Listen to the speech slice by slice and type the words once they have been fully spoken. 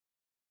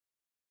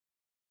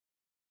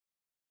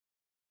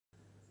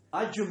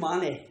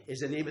Adjumani is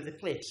the name of the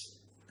place.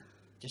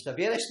 Just a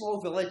very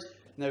small village.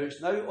 Now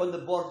it's now on the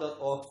border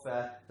of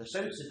the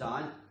South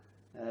Sudan,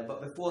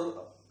 but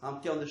before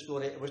I'm telling the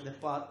story, it wasn't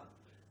part,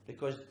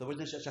 because there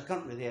wasn't such a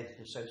country there,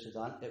 the South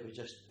Sudan, it was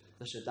just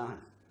the Sudan.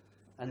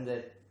 And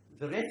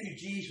the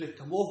refugees would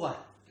come over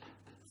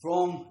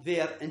from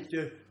there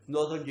into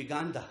northern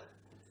Uganda,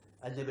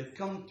 and they would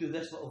come to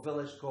this little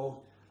village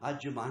called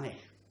Adjumani.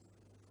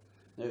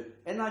 Now,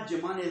 in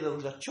Adjumani there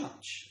was a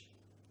church,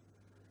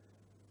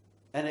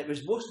 and it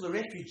was most of the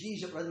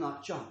refugees that were in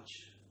that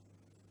church.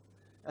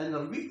 And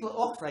their weekly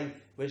offering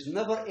was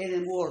never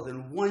any more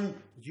than $1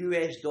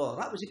 US.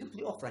 That was the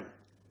complete offering.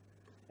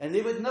 And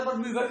they would never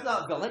move out of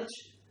that village.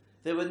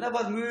 They would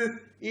never move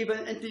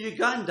even into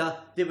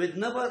Uganda. They would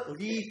never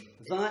leave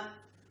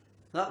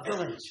that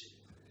village.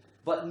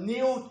 But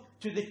nailed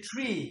to the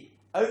tree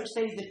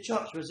outside the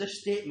church was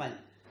this statement: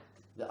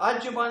 the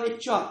Adjumani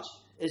Church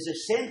is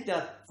the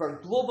centre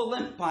for global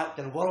impact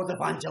and world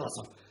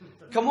evangelism.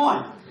 Come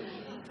on.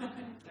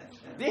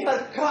 They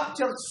had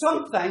captured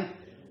something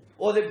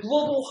of the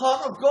global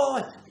heart of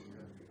God.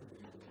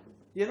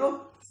 You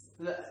know?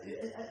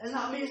 Isn't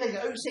that amazing?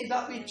 Outside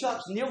that wee church,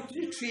 nailed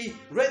to the tree,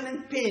 written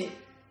in paint,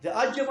 the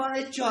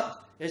Adjumani Church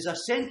is a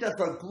centre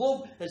for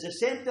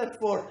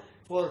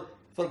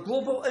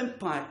global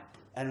impact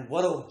and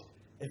world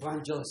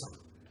evangelism.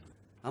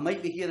 I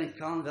might be here in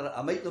Callander,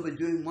 I might not be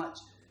doing much,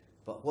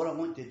 but what I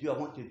want to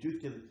do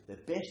to the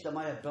best of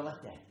my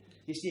ability.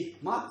 You see,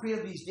 my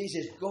prayer these days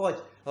is,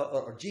 God,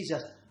 or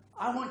Jesus,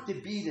 I want to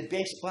be the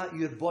best part of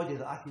your body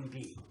that I can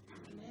be.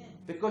 Amen.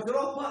 Because we're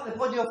all part of the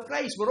body of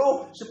Christ. We're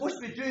all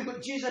supposed to be doing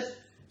what Jesus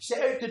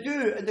set out to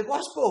do in the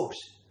Gospels.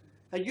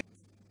 And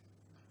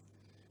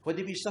what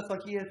did we suffer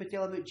here if we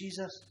tell about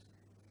Jesus?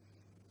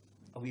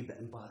 A wee bit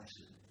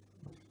embarrassment.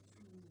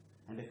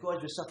 And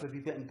because we suffer a wee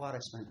bit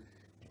embarrassment,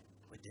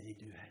 what did he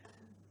do?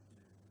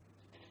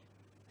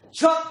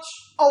 Church,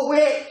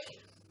 awake!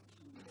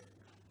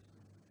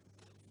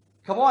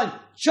 Come on,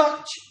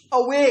 church,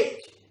 awake!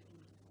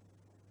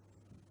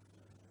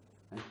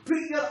 And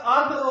put your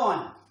armour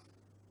on.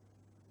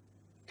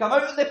 Come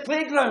out of the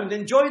playground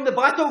and join the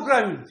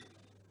battleground.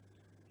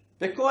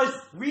 Because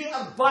we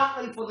are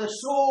battling for the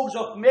souls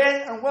of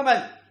men and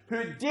women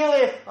who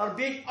daily are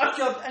being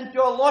ushered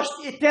into a lost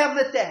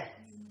eternity.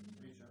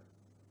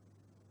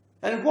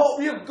 And what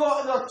we've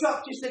got in our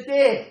churches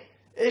today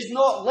is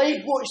not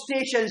lifeboat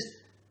stations,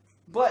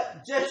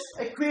 but just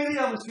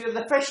aquariums where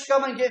the fish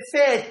come and get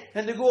fed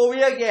and they go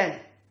away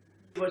again.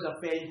 There was a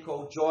friend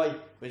called Joy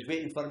was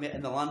waiting for me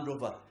in the Land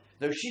Rover.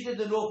 Now, she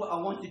didn't know what I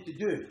wanted to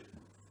do,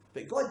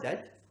 but God did.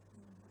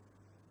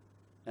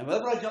 And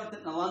whenever I jumped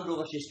in the Land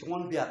Rover, she said, "Come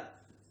on, Bert,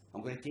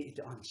 I'm going to take you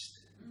to Unst."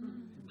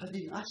 I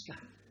didn't ask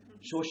her.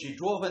 So she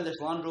drove in this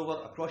Land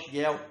Rover across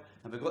Yale,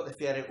 and we got the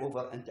ferry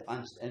over into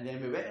Unst. And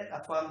then we went into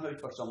a farmhouse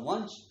for some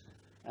lunch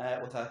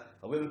with a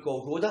woman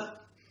called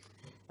Rhoda.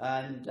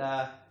 And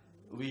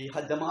we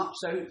had the maps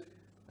out.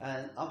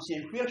 And I'm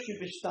saying, where should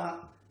we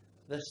start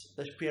this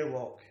prayer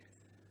walk?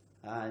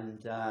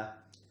 And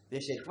they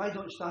said, why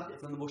don't you start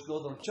it from the most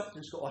northern church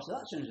in Scotland? I said,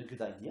 that sounds a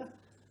good idea.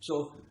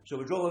 So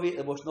we drove away to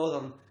the most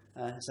northern,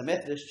 it's a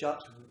Methodist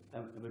church,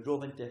 and we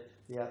drove into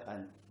there,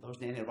 and there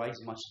wasn't any rise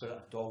in my spirit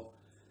at all.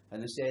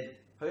 And they said,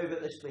 how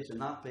about this place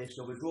and that place?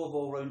 So we drove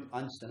all around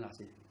Unst, and I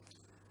said,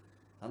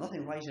 there's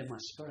nothing rising in my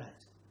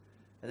spirit.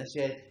 And they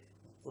said,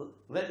 well,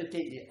 let me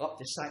take you up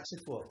to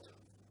Saxiford.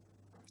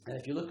 And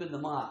if you look on the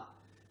map,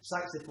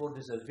 Saxiford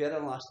is the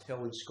very last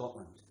hill in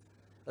Scotland.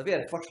 The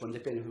very first one,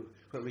 depending on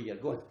where you're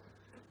going.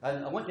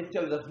 And I want to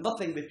tell you, there's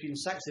nothing between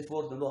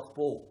Saxiford and the North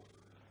Pole.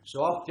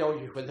 So I'll tell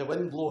you, when the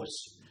wind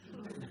blows,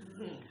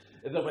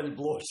 the wind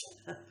blows.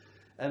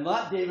 And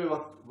that day we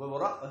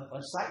were up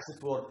on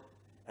Saxiford,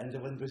 and the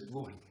wind was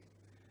blowing.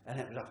 And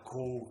it was a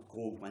cold,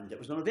 cold wind. It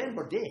was a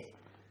November day.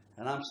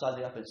 And I'm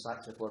standing up in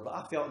Saxiford, but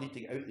I felt I need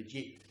to get out the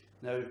Jeep.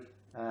 Now,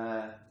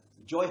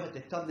 Joy had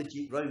to turn the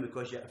Jeep round,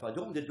 because if I'd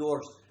opened the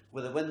doors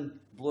with the wind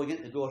blowing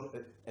into the doors,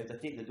 if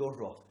I'd taken the doors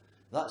off,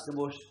 that's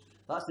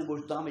the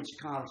most damaged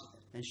cars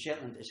in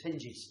Shetland is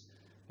hinges,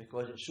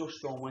 because it's so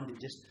strong wind. It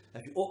just,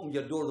 if you open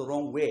your door the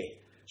wrong way,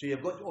 so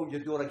you've got to open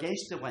your door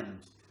against the wind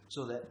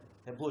so that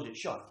it blows it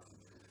shut.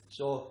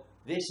 So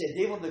they said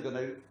they weren't going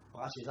out, but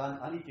I said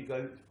I need to go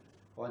out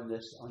on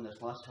this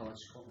last hill in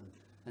Scotland.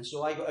 And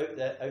so I got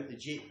out the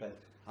Jeep, and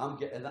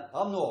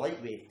I'm not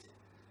lightweight.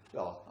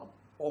 Well, I'm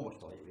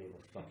almost a lightweight,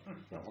 but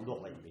I'm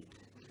not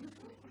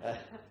lightweight.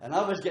 And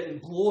I was getting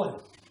blown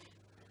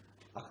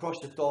across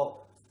the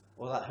top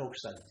of that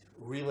hillside,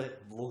 really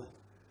blown.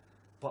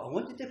 But I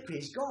wanted to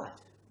praise God.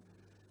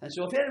 And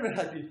so if anyone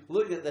had been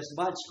looking at this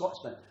mad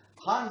Scotsman,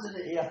 hands in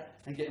the air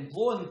and getting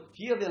blown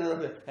here, there, and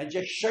everywhere, and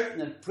just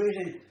shouting and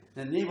praising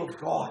the name of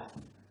God.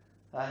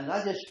 And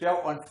I just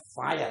felt on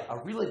fire. I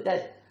really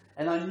did.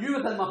 And I knew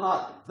within my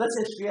heart, this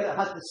is where it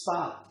had to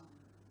start.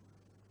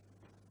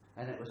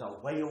 And it was a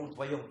wild,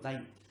 wild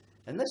night.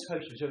 And this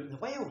house was out in the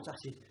wilds. I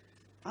said,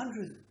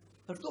 Andrew,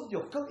 there's nobody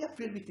will come to a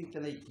prayer meeting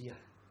tonight here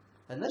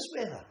in this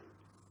weather.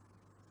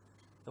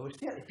 there was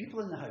 30 people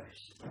in the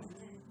house.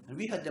 And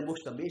we had the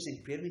most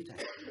amazing prayer meeting.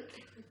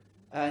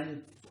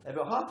 And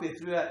about halfway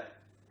through it,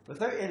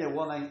 without any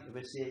warning, they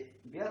would say,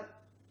 Bert,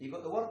 you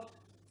got the word?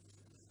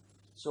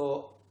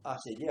 So I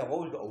said, yeah, I've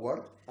always got a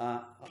word.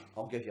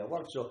 I'll give you a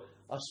word. So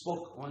I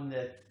spoke on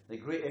the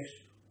greatest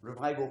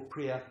revival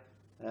prayer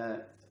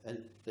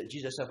that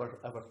Jesus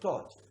ever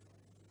taught.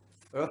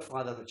 Our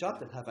Father which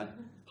art in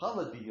heaven,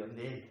 hallowed be your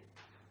name.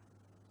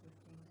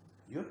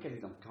 Your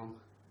kingdom come,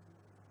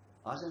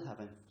 as in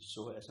heaven,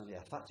 so it is on the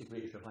earth. That's the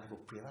greatest revival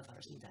prayer ever,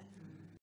 isn't it?